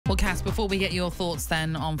Well, Cass, before we get your thoughts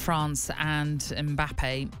then on France and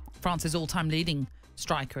Mbappe, France's all-time leading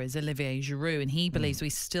striker is Olivier Giroud, and he believes we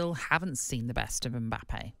still haven't seen the best of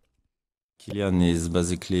Mbappe. Kylian is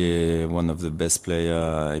basically one of the best players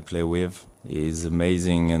I play with. He's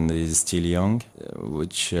amazing and he's still young,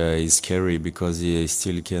 which is scary because he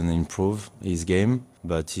still can improve his game,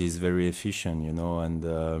 but he's very efficient, you know,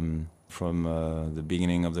 and from the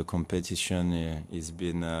beginning of the competition, he's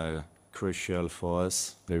been crucial for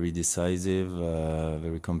us, very decisive,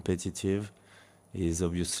 very competitive. He's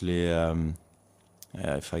obviously,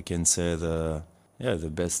 if I can say, the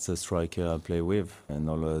best striker I play with and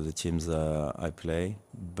all of the teams I play.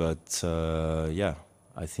 But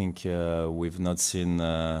I think we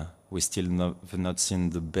still have not seen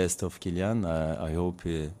the best of Kylian. I hope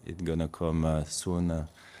it's gonna come soon,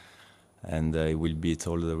 and he will beat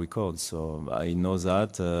all the records. So I know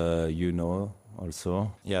that, you know.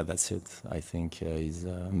 Also, that's it. I think he's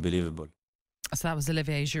unbelievable. So that was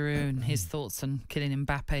Olivier Giroud and his thoughts on Kylian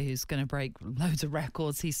Mbappe, who's going to break loads of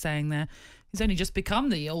records. He's saying there he's only just become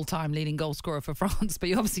the all-time leading goal scorer for France, but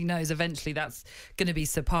he obviously knows eventually that's going to be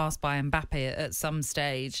surpassed by Mbappe at some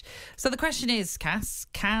stage. So the question is, Cass,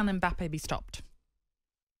 can Mbappe be stopped?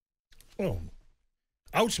 Well,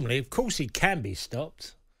 ultimately, of course he can be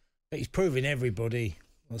stopped, but he's proven everybody,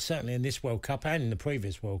 well, certainly in this World Cup and in the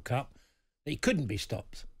previous World Cup, he couldn't be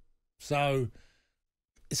stopped. So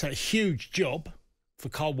it's a huge job for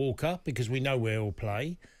Kyle Walker, because we know where he'll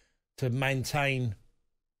play, to maintain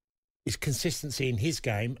his consistency in his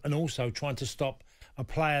game and also trying to stop a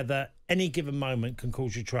player that any given moment can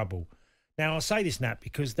cause you trouble. Now, I say this, Nat,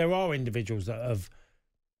 because there are individuals that have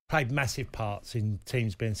played massive parts in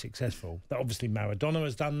teams being successful. That obviously Maradona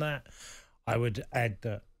has done that. I would add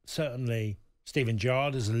that certainly Steven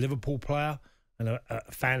Gerrard as a Liverpool player and a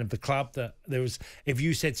fan of the club, that there was, if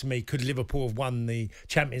you said to me, could Liverpool have won the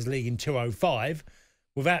Champions League in 2005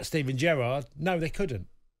 without Steven Gerrard? No, they couldn't.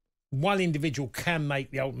 One individual can make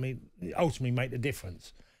the ultimately make the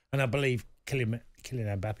difference. And I believe Kylian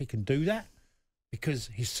Mbappé can do that because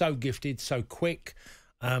he's so gifted, so quick,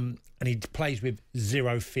 and he plays with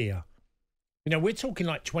zero fear. You know, we're talking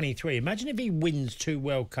like 23. Imagine if he wins 2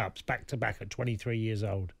 World Cups back-to-back at 23 years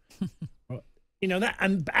old. You know, that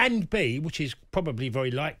and B, which is probably very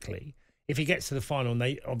likely, if he gets to the final and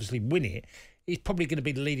they obviously win it, he's probably going to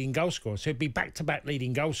be the leading goal scorer. So it'd be back-to-back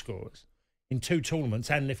leading goal scorers in 2 tournaments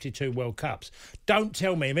and lifted 2 World Cups. Don't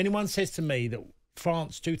tell me, if anyone says to me that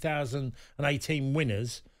France 2018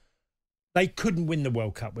 winners, they couldn't win the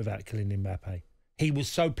World Cup without Kylian Mbappé. He was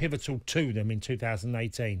so pivotal to them in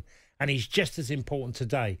 2018, and he's just as important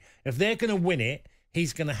today. If they're going to win it,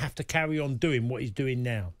 he's going to have to carry on doing what he's doing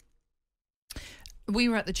now. We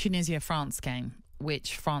were at the Tunisia-France game,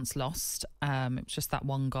 which France lost. It was just that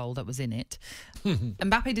 1 goal that was in it.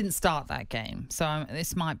 Mbappe didn't start that game, so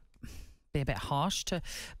this might be a bit harsh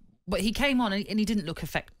but he came on and he didn't look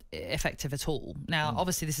effective at all. Now,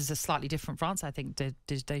 obviously, this is a slightly different France. I think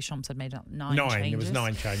Deschamps had made up 9 changes. There was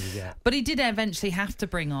 9 changes, yeah. But he did eventually have to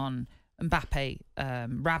bring on Mbappe,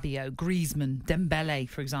 Rabiot, Griezmann, Dembele,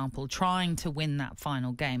 for example, trying to win that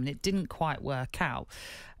final game, and it didn't quite work out.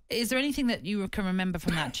 Is there anything that you can remember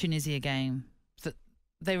from that Tunisia game that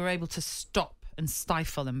they were able to stop and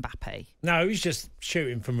stifle Mbappe? No, he was just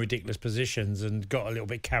shooting from ridiculous positions and got a little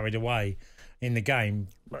bit carried away in the game.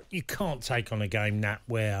 But you can't take on a game, Nat,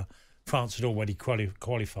 where France had already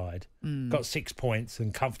qualified, got 6 points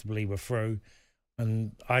and comfortably were through.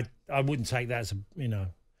 And I wouldn't take that as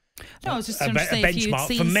No, I was just going to say, if you'd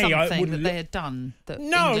seen something that they had done.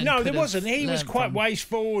 No, there wasn't. He was quite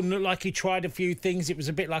wasteful and looked like he tried a few things. It was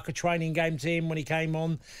a bit like a training game to him when he came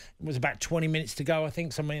on. It was about 20 minutes to go, I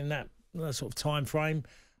think, something in that sort of time frame.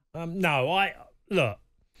 Look,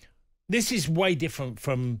 this is way different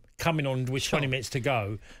from coming on with 20 minutes to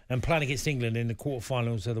go and playing against England in the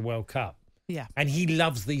quarterfinals of the World Cup. Yeah. And he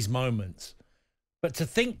loves these moments. But to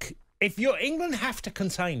think, if England have to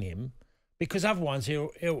contain him, because otherwise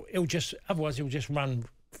he'll just run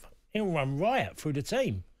riot through the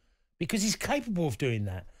team, because he's capable of doing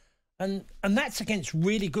that, and that's against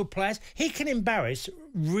really good players. He can embarrass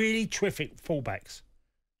really terrific fullbacks.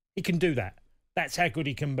 He can do that. That's how good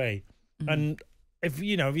he can be. And if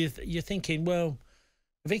you're thinking, well,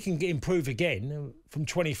 if he can improve again from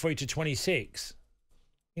 23 to 26,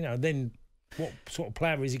 then what sort of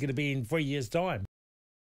player is he going to be in 3 years' time?